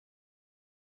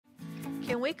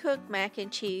Can we cook mac and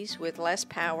cheese with less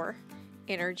power,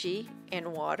 energy,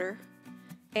 and water,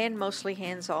 and mostly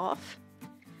hands-off?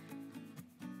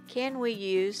 Can we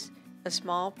use a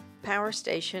small power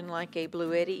station like a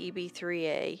Bluetti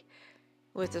EB3A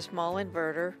with a small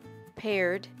inverter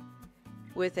paired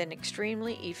with an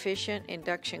extremely efficient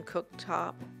induction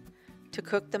cooktop to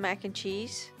cook the mac and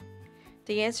cheese?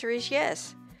 The answer is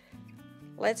yes.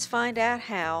 Let's find out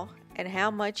how and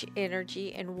how much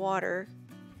energy and water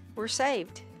were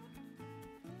saved.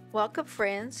 Welcome,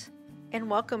 friends, and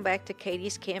welcome back to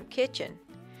Katie's Camp Kitchen,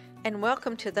 and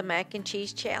welcome to the Mac and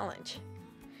Cheese Challenge.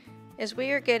 As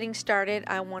we are getting started,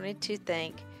 I wanted to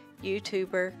thank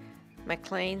YouTuber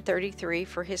McLean33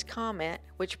 for his comment,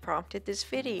 which prompted this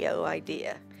video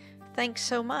idea. Thanks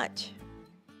so much.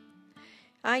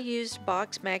 I used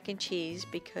boxed mac and cheese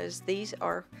because these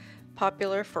are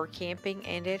popular for camping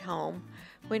and at home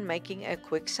when making a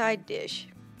quick side dish.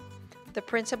 The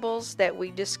principles that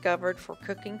we discovered for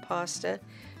cooking pasta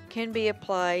can be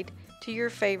applied to your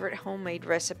favorite homemade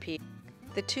recipe.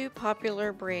 The two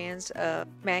popular brands of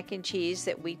mac and cheese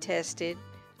that we tested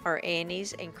are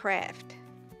Annie's and Kraft.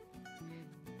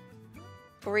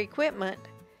 For equipment,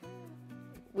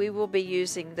 we will be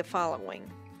using the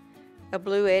following: a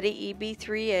Bluetti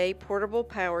EB3A portable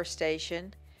power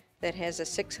station that has a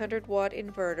 600 watt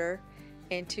inverter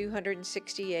and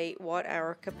 268 watt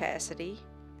hour capacity,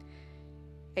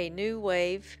 a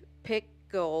NuWave Pick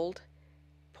Gold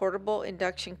portable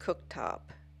induction cooktop.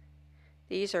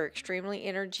 These are extremely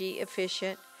energy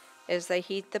efficient as they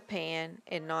heat the pan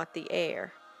and not the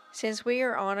air. Since we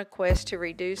are on a quest to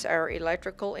reduce our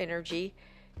electrical energy,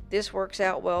 this works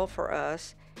out well for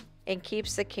us and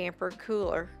keeps the camper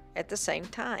cooler at the same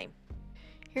time.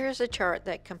 Here's a chart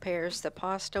that compares the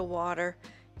pasta, water,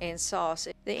 and sauce.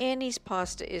 The Annie's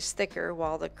pasta is thicker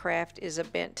while the Kraft is a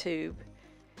bent tube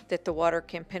that the water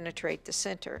can penetrate the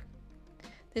center.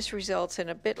 This results in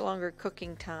a bit longer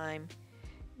cooking time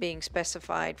being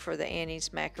specified for the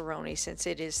Annie's macaroni since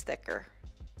it is thicker.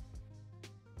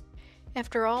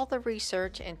 After all the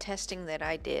research and testing that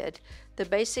I did, the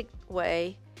basic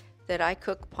way that I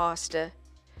cook pasta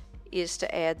is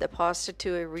to add the pasta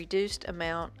to a reduced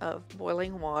amount of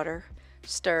boiling water,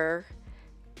 stir,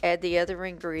 add the other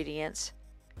ingredients,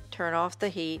 turn off the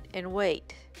heat, and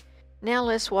wait. Now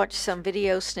let's watch some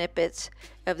video snippets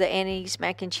of the Annie's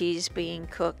mac and cheese being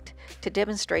cooked to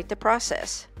demonstrate the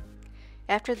process.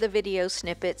 After the video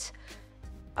snippets,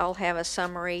 I'll have a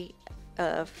summary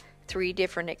of 3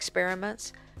 different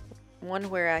experiments.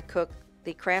 One where I cook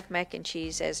the Kraft Mac and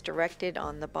Cheese as directed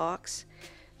on the box.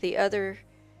 The other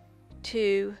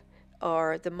 2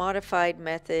 are the modified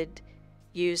method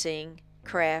using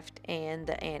Kraft and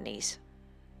the Annie's.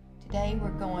 Today we're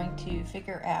going to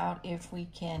figure out if we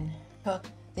can cook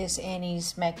this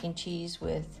Annie's mac and cheese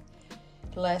with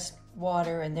less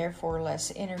water and therefore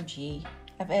less energy.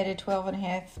 I've added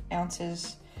 12.5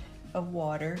 ounces of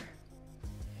water,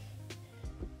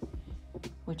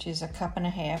 which is a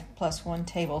 1.5 cups plus 1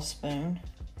 tablespoon,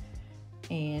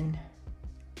 and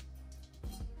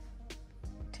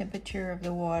temperature of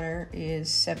the water is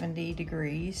 70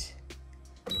 degrees.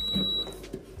 I'm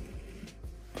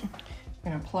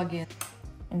going to plug in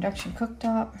induction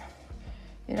cooktop.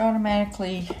 It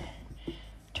automatically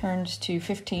turns to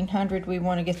 1500. We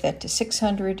want to get that to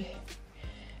 600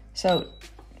 so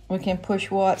we can push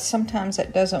watts. Sometimes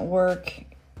that doesn't work.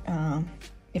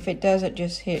 If it doesn't,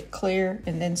 just hit clear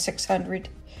and then 600.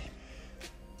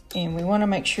 And we want to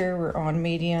make sure we're on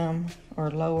medium or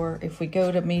lower. If we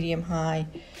go to medium high,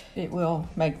 it will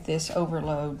make this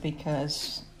overload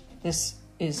because this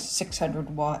is 600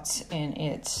 watts in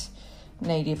its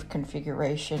native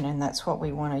configuration, and that's what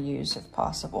we want to use if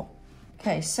possible.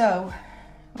 Okay, so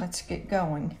let's get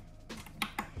going.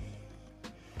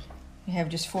 We have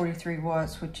just 43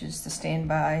 watts, which is the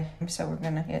standby, so we're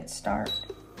going to hit start.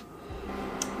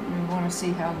 We want to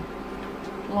see how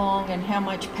long and how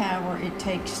much power it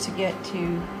takes to get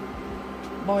to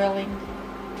boiling.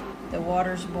 The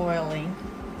water's boiling.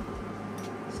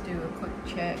 Let's do a quick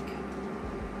check.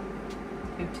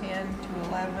 Do 10 to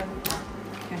 11.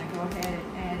 I'm going to go ahead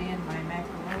and add in my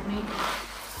macaroni.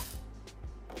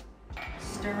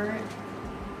 Stir it.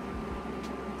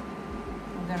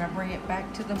 I'm going to bring it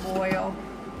back to the boil.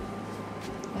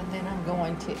 And then I'm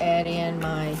going to add in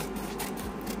my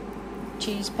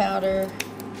cheese powder,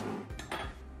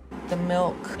 the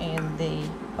milk, and the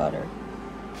butter.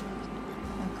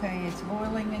 Okay, it's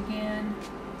boiling again.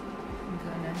 I'm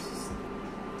going to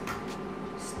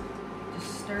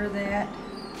just stir that.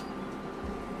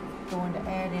 Going to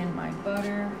add in my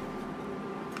butter,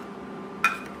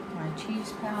 my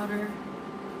cheese powder,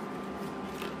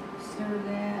 stir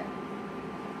that,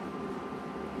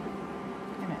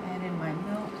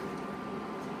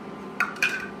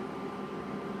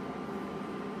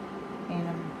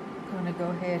 go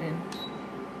ahead and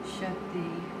shut the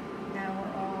power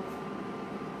off.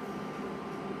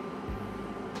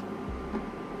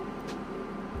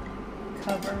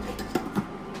 Cover.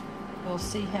 We'll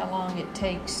see how long it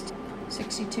takes.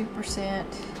 62%,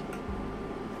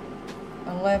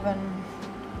 11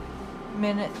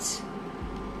 minutes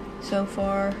so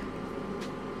far,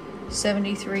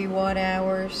 73 watt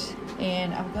hours,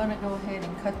 and I'm going to go ahead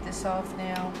and cut this off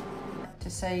now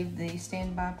to save the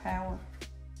standby power.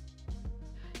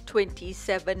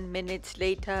 27 minutes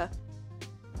later.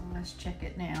 Let's check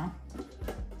it now.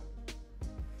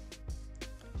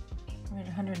 We're at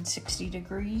 160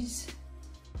 degrees.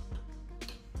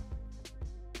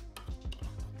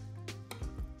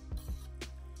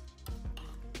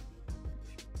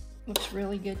 Looks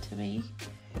really good to me.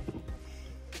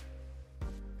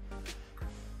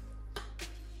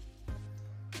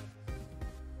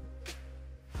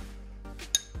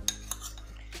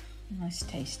 Let's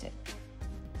taste it.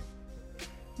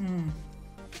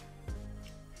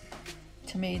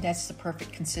 To me, that's the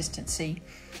perfect consistency.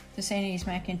 This Annie's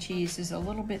mac and cheese is a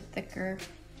little bit thicker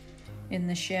in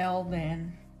the shell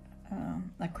than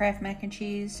the Kraft Mac and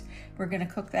Cheese. We're gonna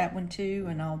cook that one too,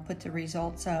 and I'll put the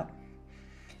results up.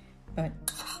 But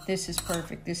this is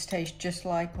perfect. This tastes just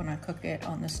like when I cook it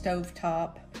on the stove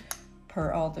top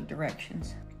per all the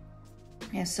directions.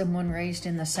 As someone raised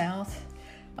in the South,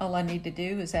 all I need to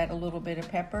do is add a little bit of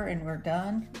pepper and we're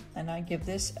done. And I give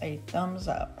this a thumbs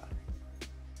up.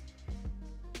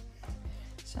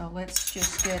 So let's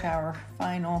just get our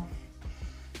final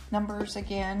numbers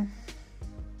again.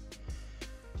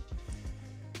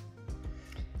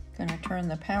 Gonna turn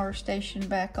the power station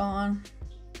back on.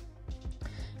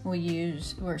 We're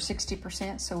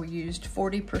 60%, so we used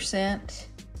 40%.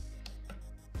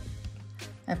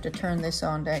 I have to turn this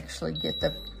on to actually get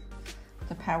the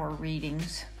power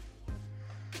readings.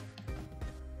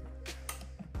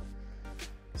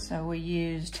 So we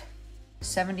used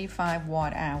 75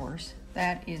 watt hours.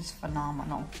 That is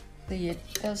phenomenal. It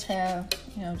does have,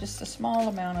 just a small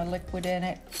amount of liquid in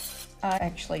it. I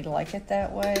actually like it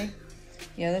that way.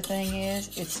 The other thing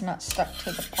is, it's not stuck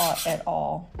to the pot at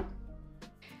all.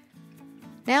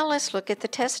 Now let's look at the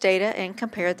test data and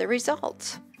compare the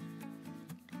results.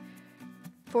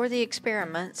 For the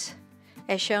experiments,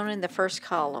 as shown in the first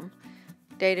column,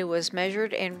 data was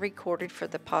measured and recorded for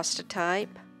the pasta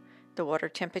type, the water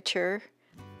temperature,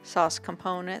 sauce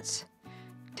components,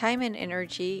 time and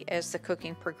energy as the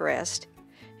cooking progressed,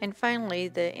 and finally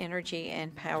the energy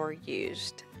and power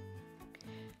used.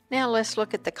 Now let's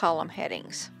look at the column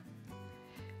headings.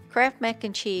 Kraft Mac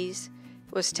and Cheese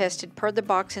was tested per the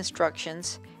box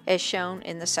instructions as shown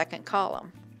in the second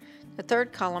column. The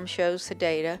third column shows the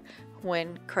data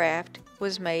when Kraft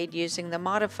was made using the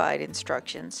modified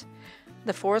instructions.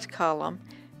 The fourth column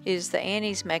is the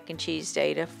Annie's mac and cheese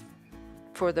data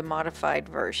for the modified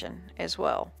version as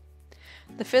well.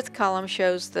 The fifth column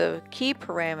shows the key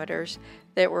parameters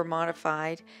that were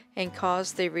modified and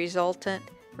caused the resultant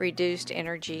reduced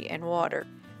energy and water.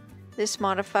 This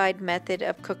modified method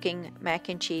of cooking mac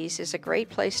and cheese is a great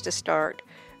place to start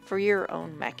for your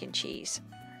own mac and cheese.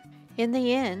 In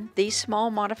the end, these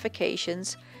small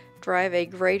modifications drive a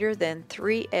greater than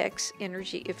 3x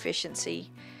energy efficiency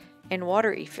and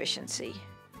water efficiency.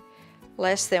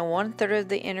 Less than 1/3 of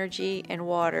the energy and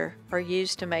water are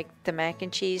used to make the mac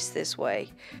and cheese this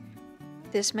way.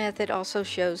 This method also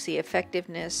shows the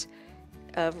effectiveness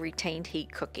of retained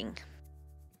heat cooking.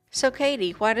 So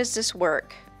Katie, why does this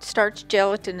work? Starch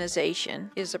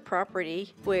gelatinization is a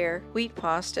property where wheat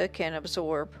pasta can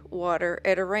absorb water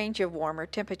at a range of warmer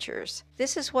temperatures.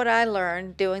 This is what I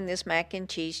learned doing this mac and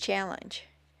cheese challenge.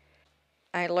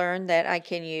 I learned that I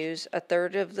can use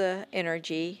 1/3 of the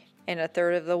energy and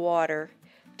 1/3 of the water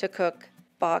to cook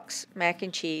box mac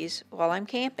and cheese while I'm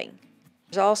camping.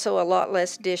 There's also a lot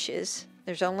less dishes.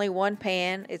 There's only one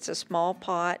pan, it's a small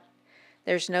pot,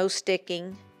 there's no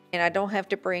sticking, and I don't have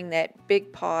to bring that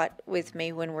big pot with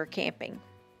me when we're camping.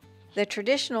 The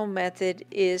traditional method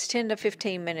is 10 to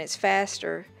 15 minutes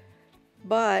faster,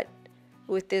 but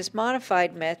with this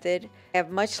modified method, I have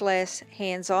much less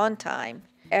hands-on time.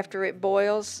 After it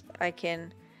boils, I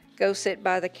can go sit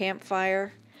by the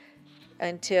campfire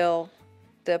until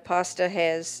the pasta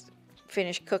has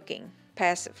finished cooking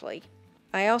passively.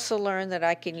 I also learned that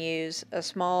I can use a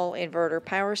small inverter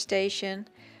power station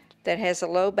that has a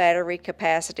low battery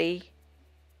capacity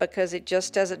because it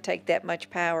just doesn't take that much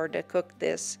power to cook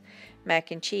this mac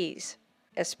and cheese,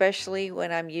 especially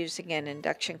when I'm using an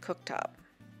induction cooktop.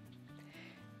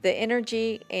 The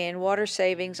energy and water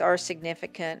savings are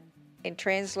significant and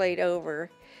translate over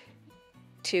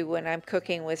to when I'm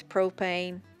cooking with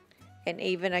propane, and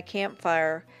even a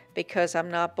campfire because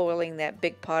I'm not boiling that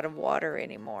big pot of water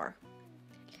anymore.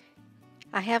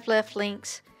 I have left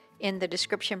links in the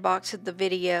description box of the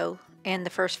video and the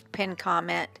first pinned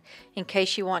comment in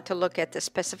case you want to look at the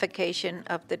specification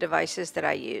of the devices that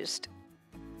I used.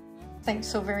 Thanks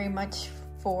so very much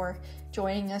for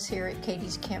joining us here at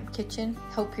Katie's Camp Kitchen.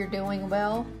 Hope you're doing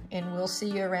well, and we'll see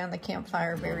you around the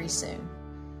campfire very soon.